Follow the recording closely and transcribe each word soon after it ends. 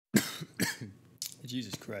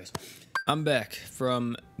Jesus Christ. I'm back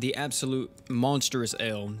from the absolute monstrous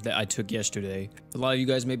L that I took yesterday. A lot of you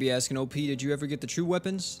guys may be asking, OP, did you ever get the true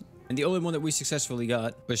weapons? And the only one that we successfully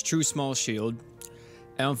got was True Small Shield.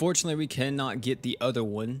 And unfortunately, we cannot get the other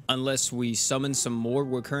one unless we summon some more.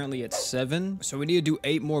 We're currently at 7. So we need to do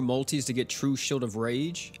 8 more multis to get True Shield of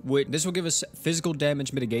Rage. This will give us physical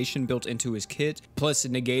damage mitigation built into his kit, plus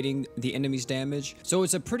negating the enemy's damage. So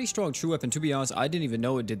it's a pretty strong true weapon. To be honest, I didn't even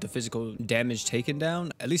know it did the physical damage taken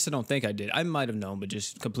down. At least I don't think I did. I might have known, but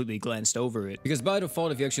just completely glanced over it. Because by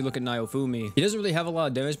default, if you actually look at Naofumi, he doesn't really have a lot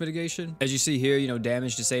of damage mitigation. As you see here, you know,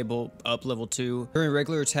 damage disable up level 2. During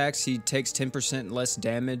regular attacks, he takes 10% less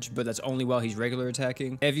damage, but that's only while he's regular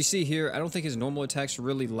attacking. If you see here, I don't think his normal attacks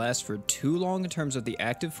really last for too long in terms of the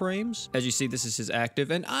active frames. As you see, this is his active,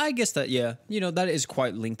 and I guess that, yeah, you know, that is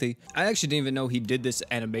quite lengthy. I actually didn't even know he did this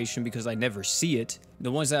animation because I never see it.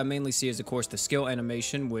 The ones that I mainly see is, of course, the skill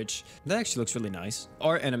animation, which that actually looks really nice.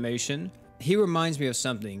 Art animation. He reminds me of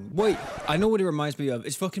something. Wait, I know what he reminds me of.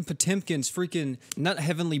 It's fucking Potemkin's freaking, not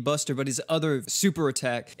Heavenly Buster, but his other super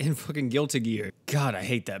attack in fucking Guilty Gear. God, I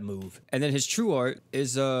hate that move. And then his true art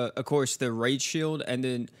is, of course, the Rage Shield, and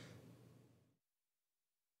then...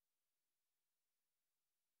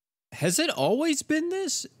 Has it always been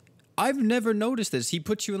this? I've never noticed this. He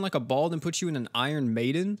puts you in like a ball and puts you in an Iron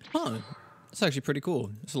Maiden. Huh. That's actually pretty cool.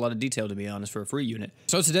 That's a lot of detail, to be honest, for a free unit.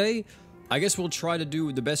 So today, I guess we'll try to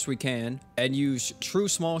do the best we can and use True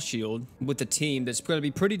Small Shield with a team that's going to be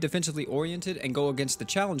pretty defensively oriented and go against the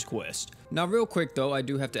challenge quest. Now, real quick though, I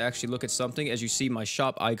do have to actually look at something. As you see my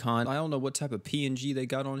shop icon, I don't know what type of PNG they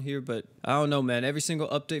got on here, but I don't know, man. Every single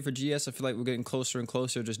update for GS, I feel like we're getting closer and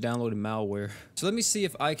closer just downloading malware. So let me see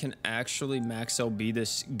if I can actually max LB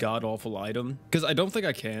this god-awful item, because I don't think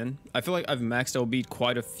I can. I feel like I've maxed LB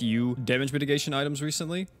quite a few damage mitigation items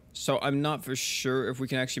recently. So I'm not for sure if we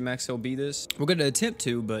can actually max LB this. We're going to attempt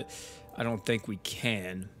to, but I don't think we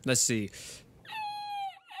can. Let's see.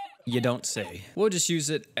 You don't say. We'll just use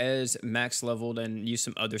it as max leveled and use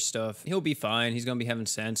some other stuff. He'll be fine. He's going to be having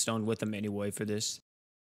sandstone with him anyway for this.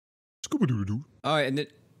 All right, and then...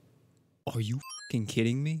 Are you fucking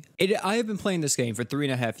kidding me? I have been playing this game for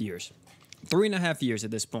 3.5 years. 3.5 years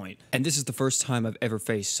at this point. And this is the first time I've ever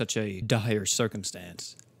faced such a dire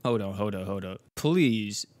circumstance. Hold on.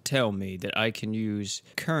 Please tell me that I can use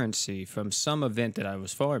currency from some event that I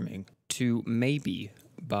was farming to maybe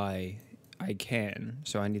buy... I can.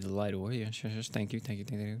 So I need the light ore. Yeah, sure. Thank you.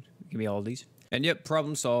 Give me all these. And yep,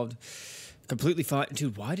 problem solved. Completely fine.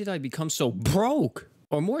 Dude, why did I become so broke?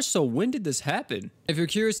 Or more so, when did this happen? If you're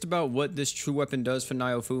curious about what this true weapon does for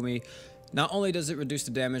Naofumi, not only does it reduce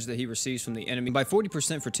the damage that he receives from the enemy by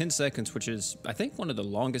 40% for 10 seconds, which is, I think, one of the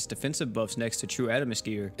longest defensive buffs next to True Adamus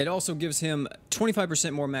Gear. It also gives him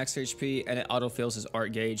 25% more max HP, and it autofills his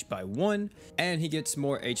art gauge by 1, and he gets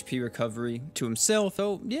more HP recovery to himself.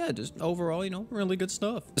 So, yeah, just overall, you know, really good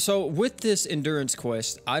stuff. So, with this endurance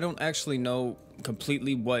quest, I don't actually know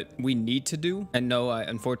completely what we need to do, and no, I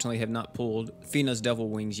unfortunately have not pulled Fina's Devil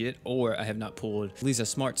Wings yet, or I have not pulled Lisa's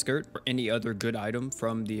Smart Skirt or any other good item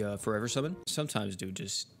from the Forever Summon. Sometimes, dude,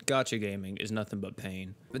 just gacha gaming is nothing but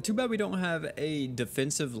pain. But too bad we don't have a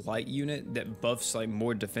defensive light unit that buffs like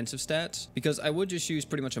more defensive stats, because I would just use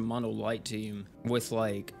pretty much a mono light team with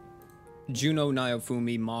like Juno,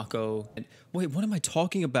 Naofumi, Mako, and wait, what am I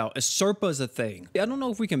talking about? A Serpa is a thing. I don't know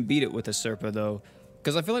if we can beat it with a Serpa though,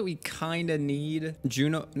 because I feel like we kind of need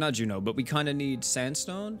not Juno, but we kind of need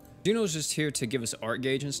Sandstone. Juno's just here to give us art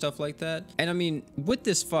gauge and stuff like that. And I mean, with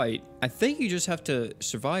this fight, I think you just have to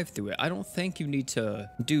survive through it. I don't think you need to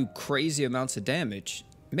do crazy amounts of damage.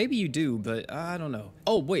 Maybe you do, but I don't know.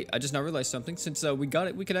 Oh, wait, I just now realized something. Since we got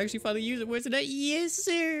it, we could actually finally use it. Where's it at? Yes,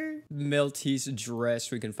 sir. Melty's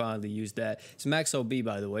dress, we can finally use that. It's max LB,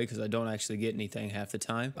 by the way, because I don't actually get anything half the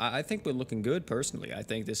time. I think we're looking good, personally. I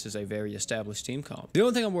think this is a very established team comp. The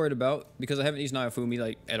only thing I'm worried about, because I haven't used Naofumi,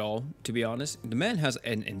 like, at all, to be honest, the man has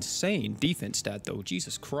an insane defense stat, though.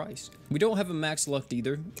 Jesus Christ. We don't have a max luck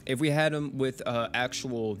either. If we had him with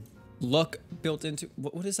actual luck built into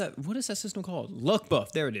what is that system called? Luck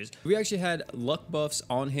buff. There it is. We actually had luck buffs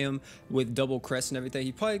on him with double crest and everything.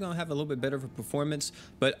 He's probably gonna have a little bit better of a performance,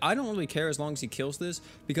 but I don't really care as long as he kills this,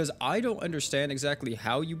 because I don't understand exactly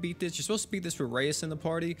how you beat this. You're supposed to beat this with Reyes in the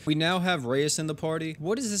party. We now have Reyes in the party.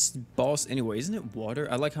 What is this boss anyway? Isn't it water?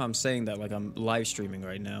 I like how I'm saying that like I'm live streaming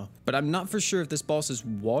right now, but I'm not for sure if this boss is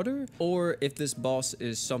water or if this boss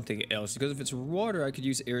is something else, because if it's water, I could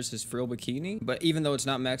use Eris's Frill Bikini, but even though it's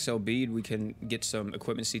not max LB, bead, we can get some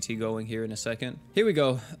equipment CT going here in a second. Here we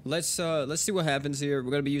go. Let's see what happens here.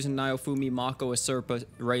 We're gonna be using Naofumi, Mako, Asurpa,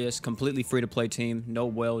 Reyes, completely free to play team, no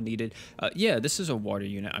well needed. Yeah, this is a water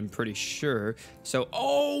unit, I'm pretty sure. So,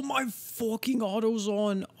 oh, my fucking auto's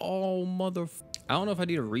on. Oh, mother. I don't know if I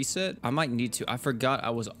need a reset. I might need to. I forgot I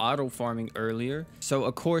was auto farming earlier. So,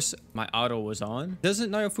 of course, my auto was on.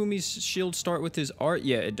 Doesn't Naofumi's shield start with his art?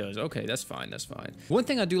 Yeah, it does. Okay, that's fine. That's fine. One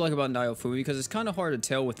thing I do like about Naofumi, because it's kind of hard to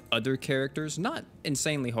tell with other characters. Not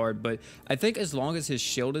insanely hard, but I think as long as his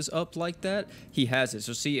shield is up like that, he has it.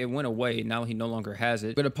 So, see, it went away. Now he no longer has it.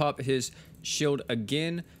 I'm going to pop his shield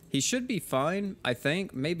again. He should be fine, I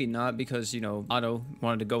think. Maybe not, because, you know, Otto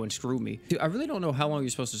wanted to go and screw me. Dude, I really don't know how long you're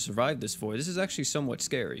supposed to survive this for. This is actually somewhat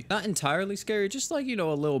scary. Not entirely scary, just like, you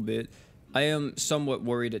know, a little bit. I am somewhat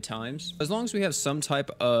worried at times. As long as we have some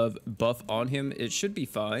type of buff on him, it should be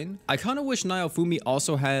fine. I kind of wish Naofumi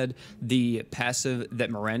also had the passive that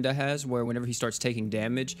Miranda has, where whenever he starts taking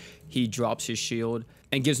damage, he drops his shield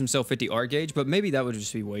and gives himself 50 art gauge, but maybe that would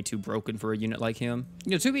just be way too broken for a unit like him.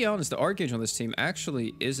 You know, to be honest, the art gauge on this team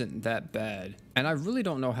actually isn't that bad. And I really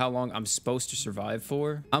don't know how long I'm supposed to survive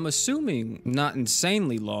for. I'm assuming not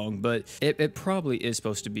insanely long, but it probably is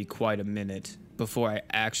supposed to be quite a minute before I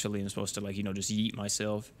actually am supposed to, like, you know, just yeet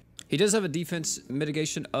myself. He does have a defense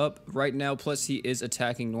mitigation up right now, plus he is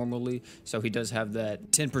attacking normally, so he does have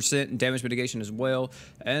that 10% damage mitigation as well.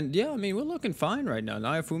 And yeah, I mean, we're looking fine right now.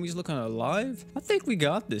 Naofumi's looking alive. I think we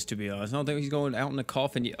got this, to be honest. I don't think he's going out in the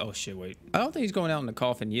coffin yet. Oh shit, wait. I don't think he's going out in the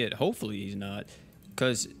coffin yet. Hopefully he's not,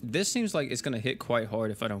 because this seems like it's going to hit quite hard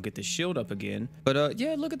if I don't get the shield up again. But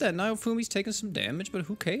yeah, look at that. Naofumi's taking some damage, but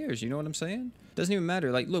who cares? You know what I'm saying? Doesn't even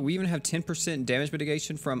matter. Like, look, we even have 10% damage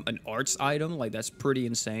mitigation from an arts item. Like, that's pretty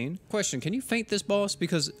insane. Question, can you feint this boss?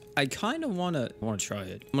 Because I kind of want to try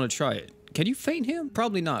it. I'm going to try it. Can you feint him?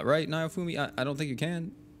 Probably not, right, Naofumi? I don't think you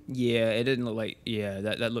can. Yeah, it didn't look like, yeah,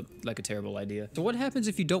 that looked like a terrible idea. So what happens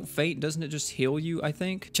if you don't feint? Doesn't it just heal you, I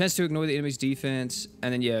think? Chance to ignore the enemy's defense,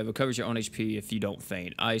 and then, yeah, it recovers your own HP if you don't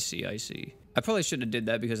feint. I see, I see. I probably shouldn't have did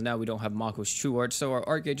that, because now we don't have Mako's true art, so our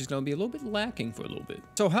art gauge is going to be a little bit lacking for a little bit.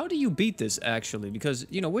 So how do you beat this, actually? Because,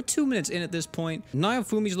 you know, we're 2 minutes in at this point.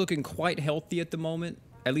 Naofumi's looking quite healthy at the moment.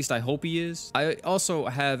 At least I hope he is. I also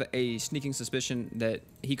have a sneaking suspicion that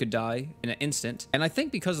he could die in an instant. And I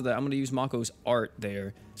think because of that, I'm going to use Mako's art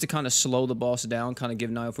there to kind of slow the boss down, kind of give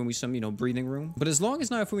Naofumi some, you know, breathing room. But as long as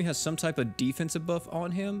Naofumi has some type of defensive buff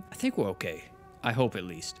on him, I think we're okay. I hope at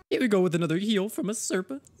least. Here we go with another heal from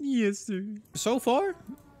Asurpa. Yes, sir. So far,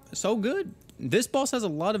 so good. This boss has a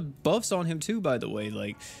lot of buffs on him too, by the way.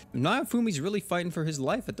 Like, Naofumi's really fighting for his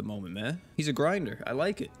life at the moment, man. He's a grinder. I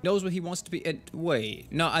like it. Knows what he wants to be. And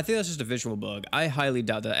wait, no, I think that's just a visual bug. I highly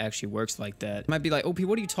doubt that actually works like that. Might be like, OP,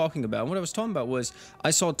 what are you talking about? And what I was talking about was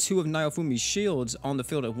I saw 2 of Naofumi's shields on the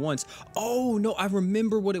field at once. Oh, no, I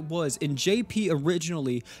remember what it was. In JP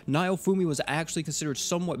originally, Naofumi was actually considered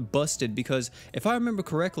somewhat busted because if I remember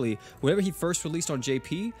correctly, whenever he first released on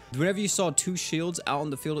JP, whenever you saw 2 shields out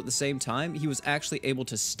on the field at the same time, he was actually able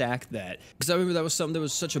to stack that. Because I remember that was something that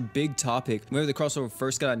was such a big topic. Whenever the crossover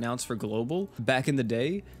first got announced for Global, back in the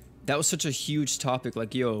day, that was such a huge topic.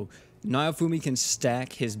 Like, yo, Naofumi can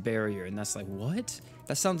stack his barrier. And that's like, what?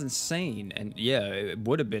 That sounds insane. And yeah, it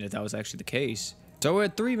would have been if that was actually the case. So we're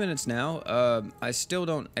at 3 minutes now. I still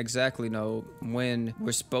don't exactly know when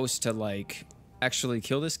we're supposed to, like, actually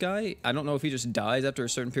kill this guy. I don't know if he just dies after a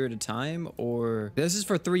certain period of time, or this is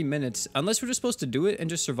for 3 minutes, unless we're just supposed to do it and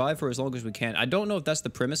just survive for as long as we can. I don't know if that's the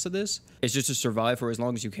premise of this. It's just to survive for as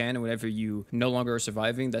long as you can, and whenever you no longer are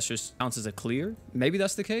surviving, that just counts as a clear. Maybe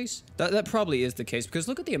that's the case. That probably is the case, because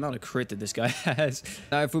look at the amount of crit that this guy has.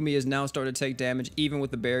 Naofumi is now starting to take damage even with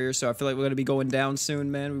the barrier, so I feel like we're going to be going down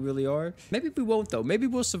soon, man. We really are. Maybe we won't, though. Maybe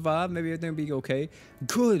we'll survive. Maybe everything will be okay.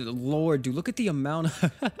 Good lord, dude. Look at the amount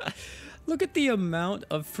of look at the amount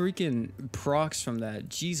of freaking procs from that.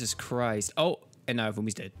 Jesus Christ. Oh, and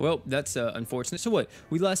Naofumi's dead. Well, that's unfortunate. So what?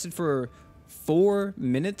 We lasted for 4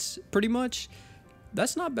 minutes, pretty much?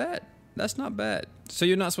 That's not bad. That's not bad. So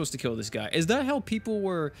you're not supposed to kill this guy. Is that how people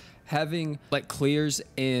were having, like, clears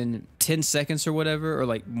in 10 seconds or whatever? Or,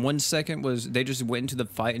 like, 1 second was they just went into the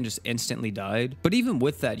fight and just instantly died? But even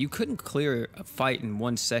with that, you couldn't clear a fight in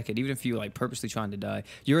 1 second, even if you, like, purposely trying to die.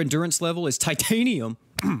 Your endurance level is titanium.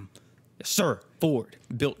 Yes, sir. Ford.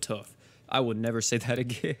 Built tough. I would never say that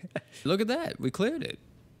again. Look at that. We cleared it.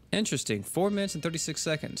 Interesting. 4 minutes and 36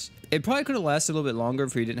 seconds. It probably could have lasted a little bit longer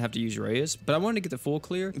if we didn't have to use Reyes, but I wanted to get the full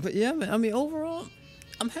clear. But yeah, man, I mean, overall,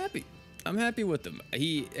 I'm happy. I'm happy with him.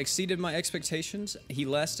 He exceeded my expectations. He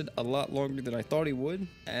lasted a lot longer than I thought he would.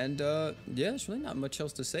 And yeah, there's really not much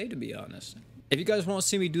else to say, to be honest. If you guys want to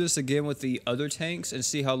see me do this again with the other tanks and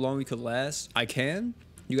see how long we could last, I can.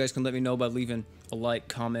 You guys can let me know by leaving a like,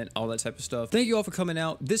 comment, all that type of stuff. Thank you all for coming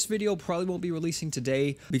out. This video probably won't be releasing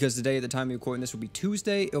today because today at the time of recording this will be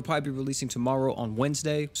Tuesday. It'll probably be releasing tomorrow on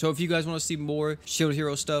Wednesday. So if you guys want to see more Shield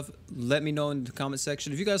Hero stuff, let me know in the comment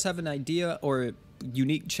section. If you guys have an idea or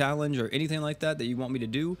unique challenge or anything like that you want me to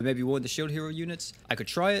do, maybe one of the Shield Hero units, I could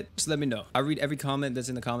try it. Just let me know. I read every comment that's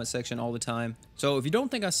in the comment section all the time. So if you don't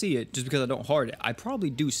think I see it just because I don't heart it, I probably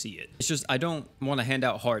do see it. It's just I don't want to hand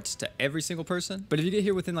out hearts to every single person. But if you get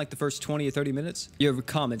here within like the first 20 or 30 minutes, your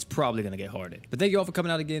comment's probably gonna get hearted. But thank you all for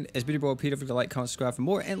coming out again. It's been your boy Peter. Don't forget to like, comment, subscribe for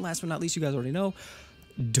more. And last but not least, you guys already know,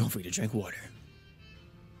 don't forget to drink water.